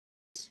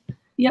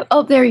Yep.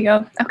 Oh, there you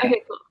go. Okay.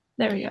 Okay, cool.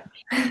 There we go.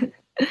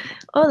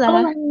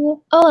 Hola.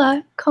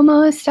 Hola.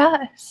 ¿Cómo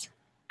estás?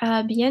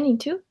 Bien, ¿y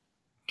tú?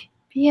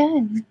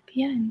 Bien,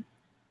 bien.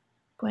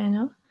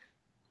 Bueno.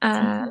 Sí.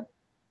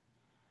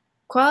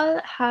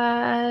 ¿Cuál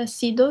ha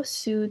sido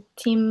su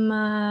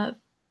tema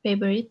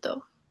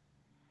favorito?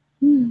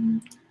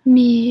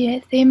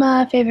 Mi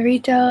tema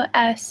favorito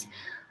es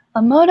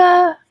la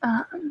moda,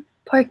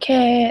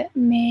 porque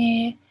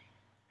me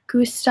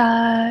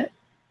gusta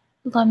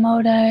la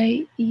moda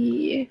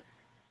y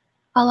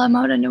a la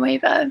moda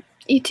nueva.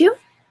 ¿Y tú?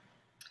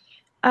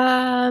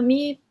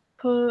 Mi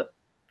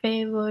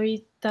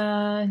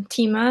favorita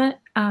tema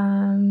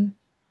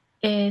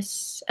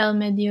es el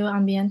medio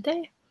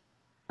ambiente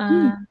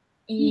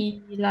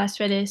y las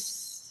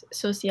redes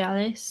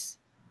sociales,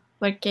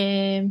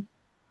 porque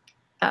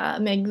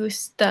me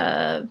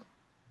gusta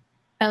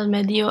el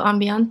medio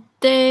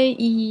ambiente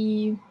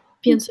y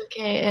pienso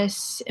que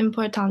es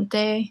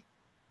importante.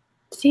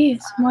 Sí,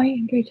 es muy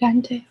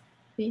importante.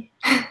 Sí.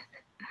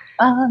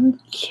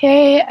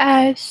 ¿Qué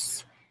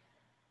es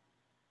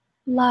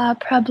la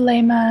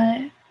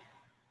problema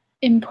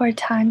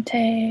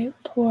importante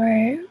por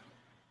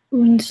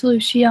una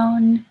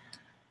solución?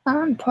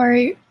 Por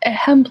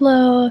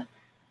ejemplo,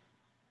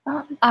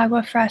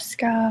 agua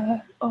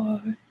fresca o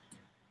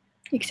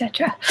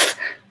etc.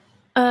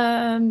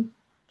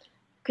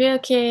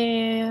 Creo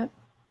que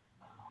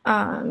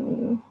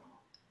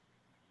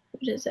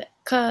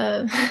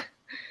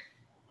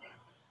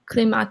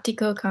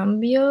climático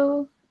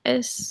cambio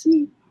es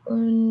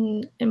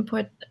un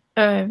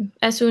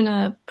es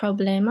un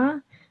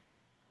problema.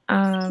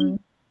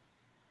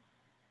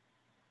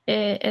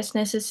 Es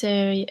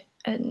necesario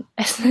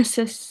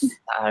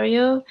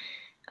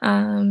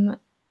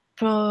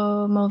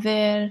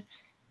promover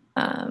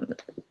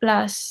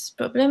los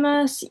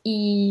problemas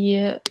y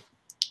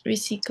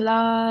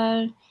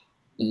reciclar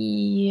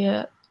y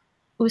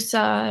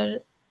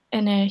usar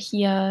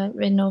energía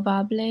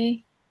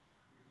renovable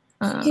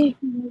Sí,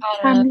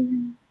 para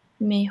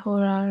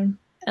mejorar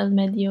el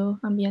medio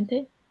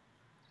ambiente.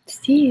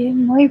 sí,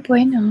 muy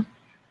bueno.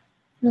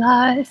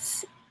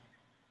 Las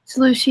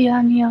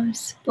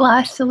soluciones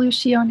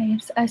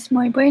es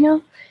muy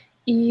bueno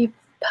y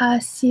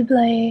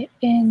posible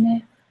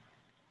en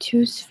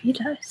tus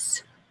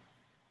vidas.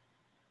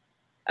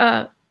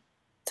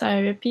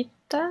 Sorry,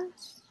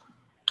 repitas.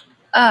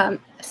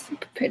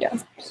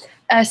 Perdón.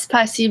 Es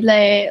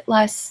posible,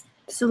 las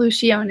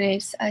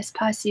soluciones es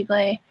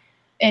posible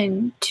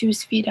en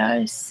tus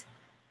vidas.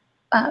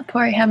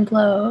 Por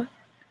ejemplo,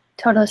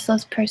 todas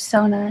las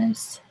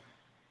personas,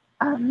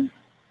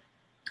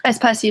 es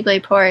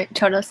posible por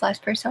todas las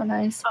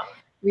personas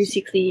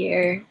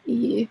reciclar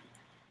y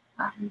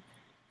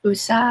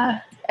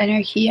usar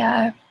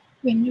energía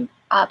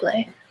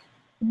renovable.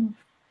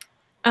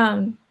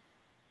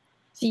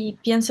 Sí,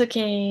 pienso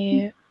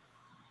que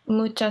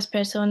muchas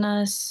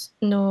personas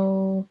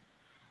no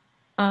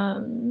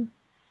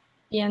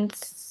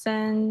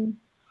piensan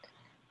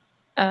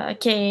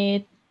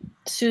que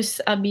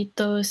sus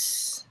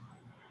hábitos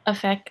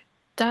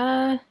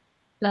afectan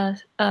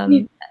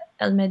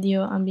el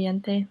medio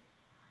ambiente.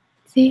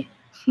 Sí.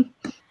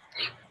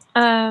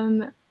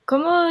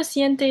 ¿Cómo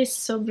sientes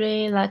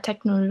sobre la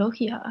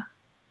tecnología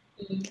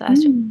y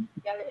las redes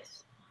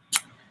sociales?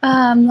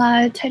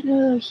 La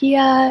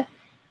tecnología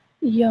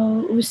yo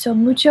uso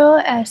mucho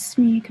es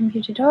mi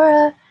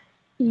computadora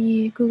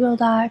y Google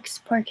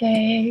Docs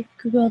porque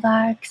Google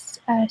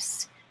Docs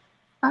es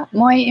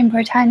muy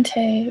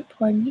importante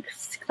por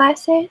mis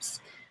clases.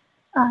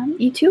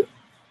 ¿Y tú?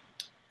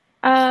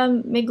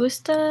 Me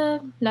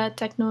gusta la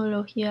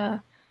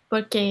tecnología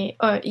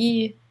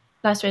y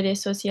las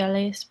redes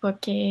sociales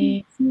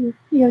porque Sí,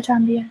 yo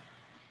también.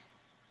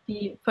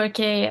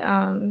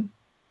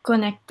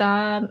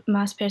 Conecta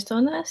más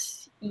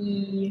personas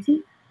y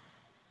Sí.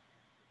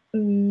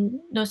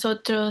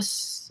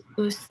 nosotros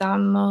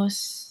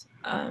usamos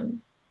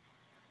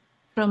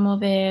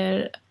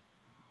promover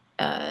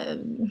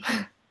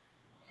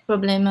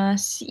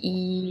problemas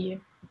y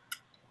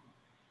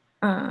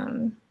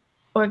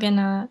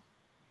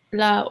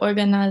la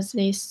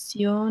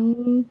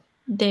organización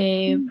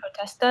de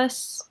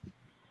protestas.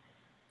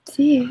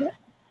 Sí,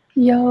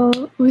 yo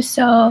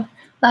uso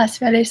las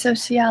redes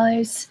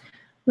sociales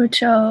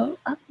mucho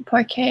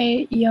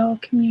porque yo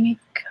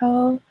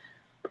comunico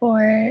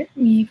por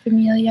mi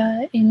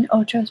familia en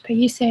otros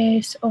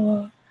países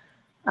o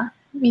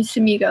mis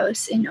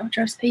amigos en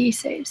otros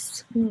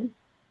países.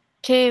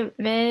 ¿Qué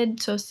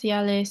redes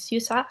sociales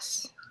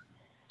usas?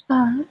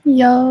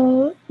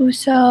 Yo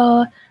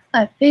uso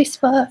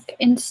Facebook,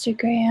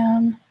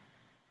 Instagram,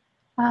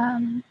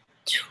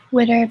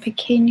 Twitter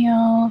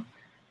pequeño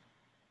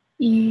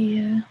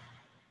y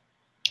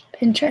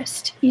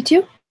Pinterest. ¿Y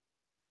tú?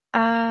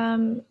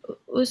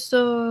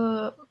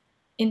 Uso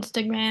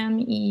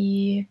Instagram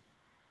y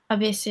a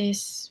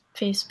veces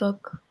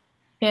Facebook,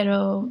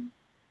 pero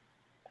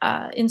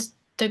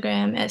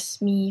Instagram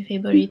es mi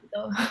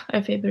favorito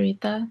o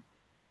favorita.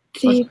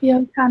 Sí,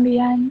 yo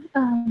también.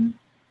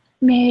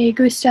 me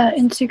gusta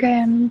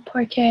Instagram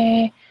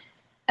porque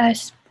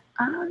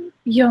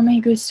yo me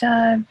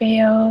gusta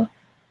veo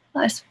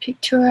las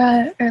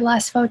picturas o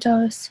las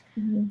fotos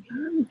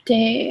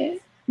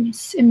de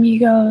mis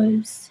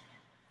amigos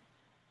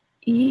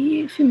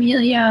y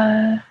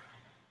familia.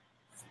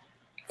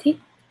 Sí.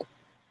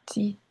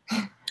 Sí,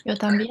 yo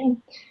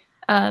también.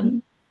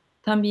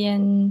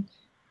 También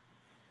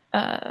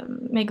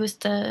me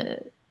gusta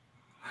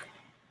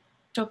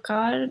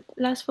tocar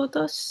las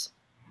fotos.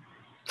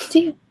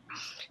 Sí,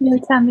 yo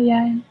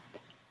también.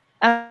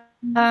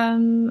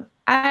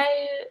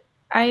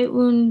 ¿Hay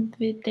un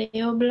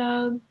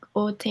videoblog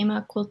o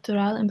tema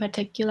cultural en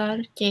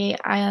particular que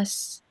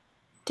hayas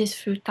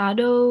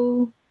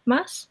disfrutado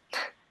más?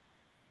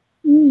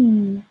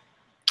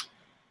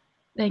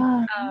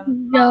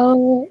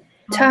 Yo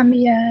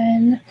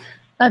también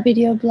la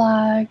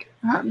videoblog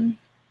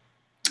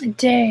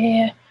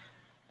de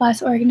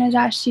las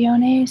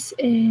organizaciones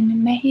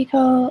en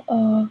México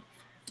o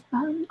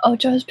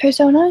otras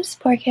personas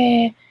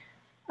porque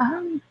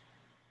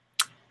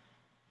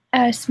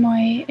es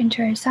muy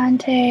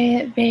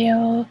interesante.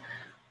 Veo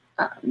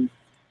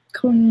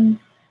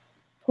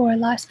por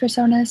las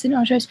personas en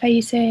otros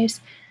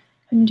países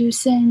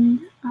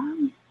conducen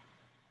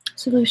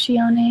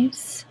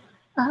soluciones.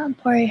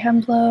 Por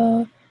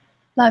ejemplo,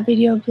 la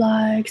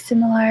videoblog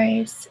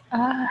similares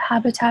a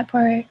Habitat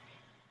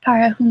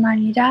para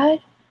Humanidad.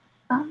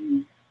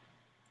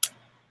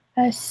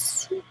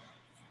 Es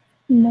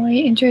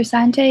muy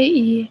interesante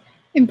y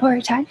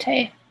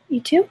importante.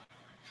 ¿Y tú?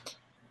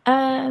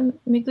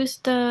 Me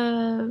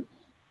gusta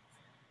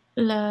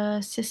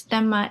el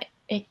sistema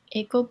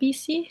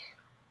ecobici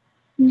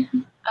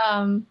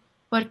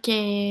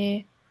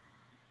porque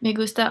me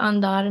gusta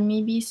andar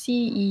mi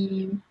bici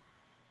y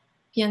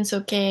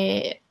pienso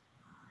que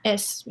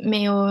es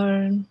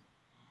mejor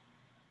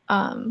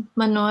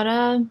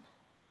manera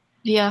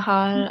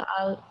viajar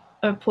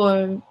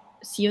por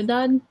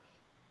ciudad.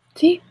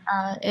 Sí.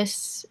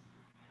 Es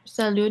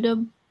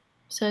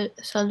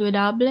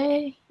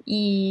saludable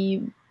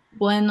y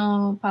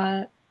bueno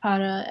para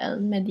el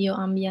medio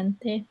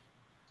ambiente.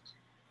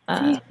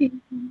 Sí, sí.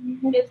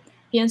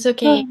 Pienso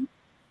que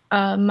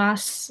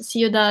más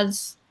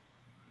ciudades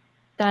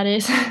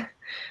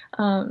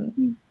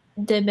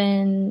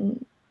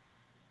deben,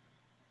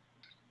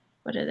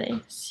 what are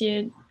they,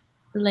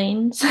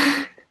 lanes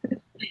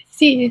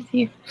Sí,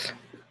 sí.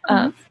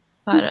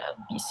 para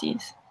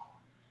bicis.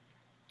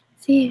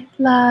 Sí,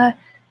 la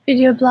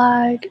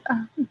videoblog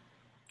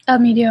el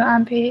medio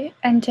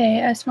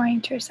ambiente es muy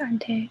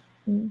interesante.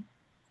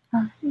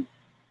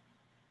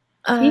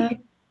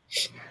 Sí.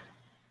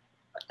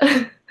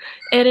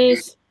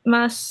 ¿Eres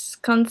más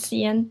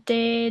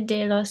consciente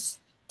de los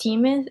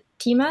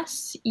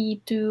temas y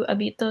tus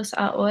hábitos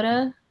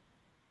ahora?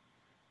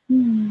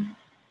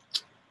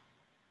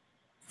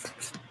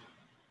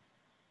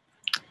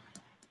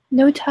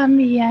 No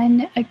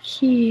también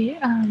aquí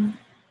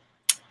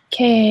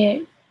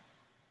que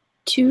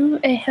tu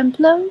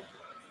ejemplo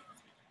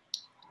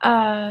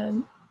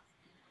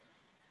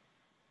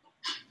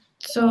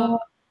o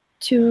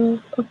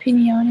tus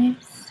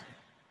opiniones.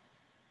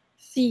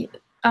 Sí,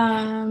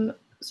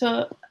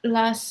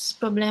 los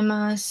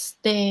problemas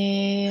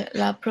de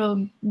la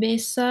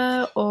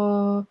pobreza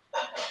o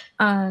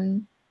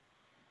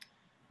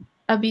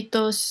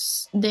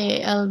hábitos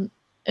del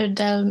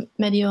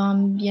medio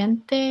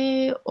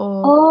ambiente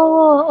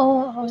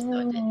o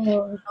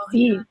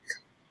Sí.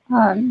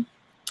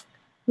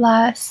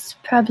 Los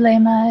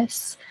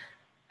problemas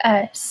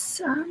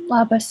es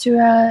la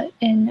basura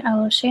en el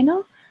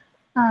océano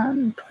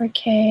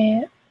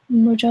porque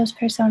muchas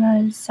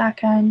personas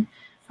sacan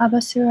la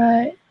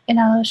basura en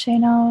el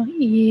océano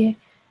y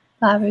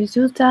la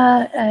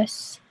resulta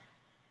es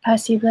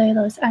posible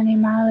los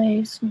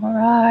animales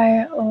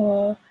morir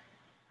o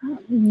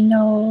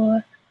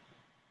no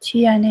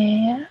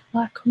tiene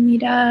la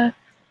comida.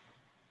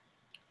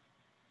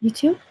 ¿Y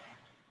tú?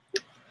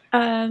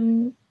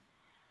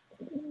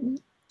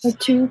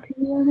 ¿Tus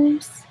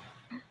opiniones?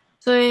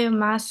 Soy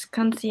más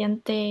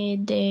consciente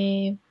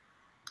de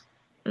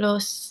el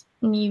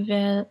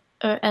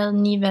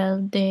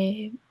nivel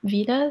de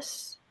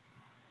vidas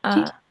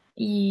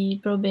y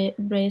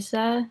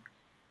pobreza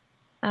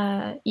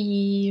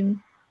y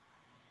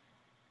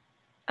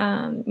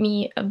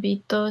mis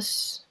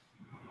hábitos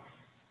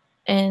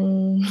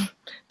en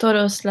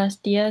todos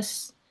los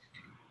días,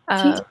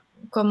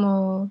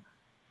 como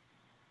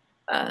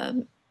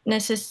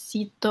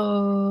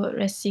necesito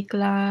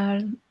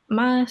reciclar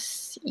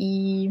más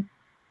y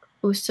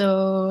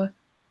uso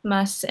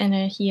más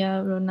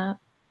energía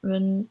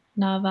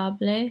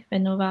renovable.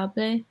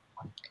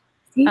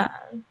 Sí,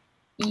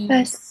 Y,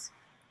 es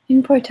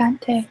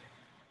importante.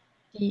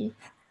 y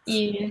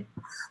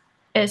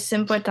es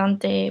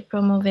importante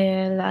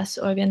promover las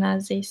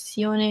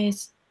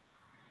organizaciones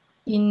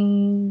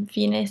sin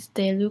fines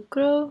de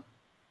lucro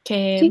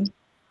que Sí,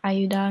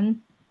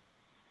 ayudan.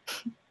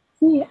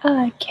 sí.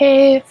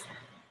 ¿Qué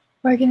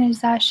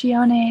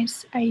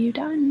organizaciones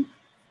ayudan?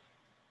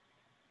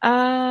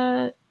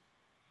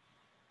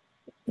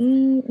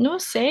 No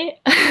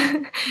sé.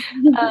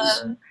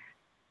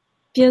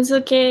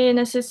 Pienso que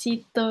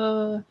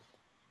necesito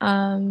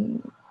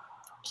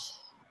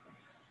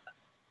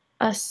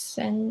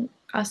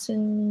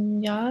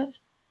enseñar,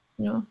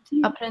 no,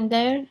 Sí,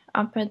 aprender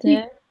sí.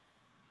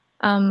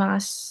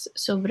 más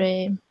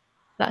sobre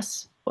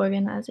las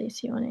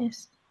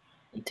organizaciones.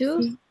 ¿Y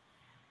tú? Sí.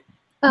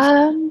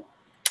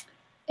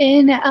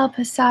 En el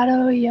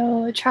pasado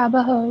yo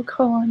trabajo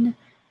con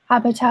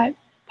Habitat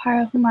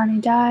para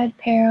Humanidad,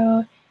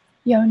 pero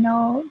yo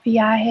no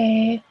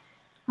viajé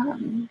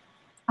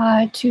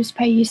a tus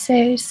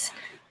países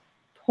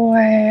por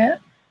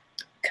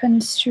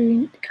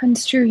construir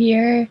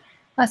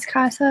las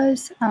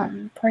casas,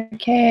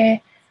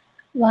 porque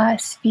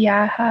las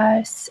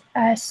viajas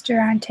es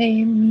durante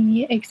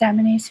mis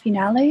exámenes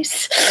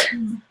finales.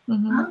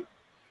 Ujú.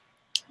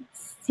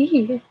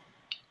 Sí,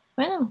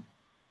 Bueno,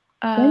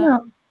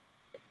 bueno,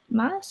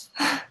 ¿más?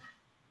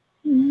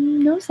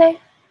 no sé.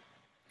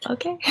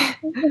 Ok.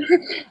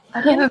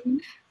 Adiós.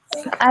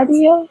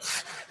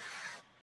 Adiós.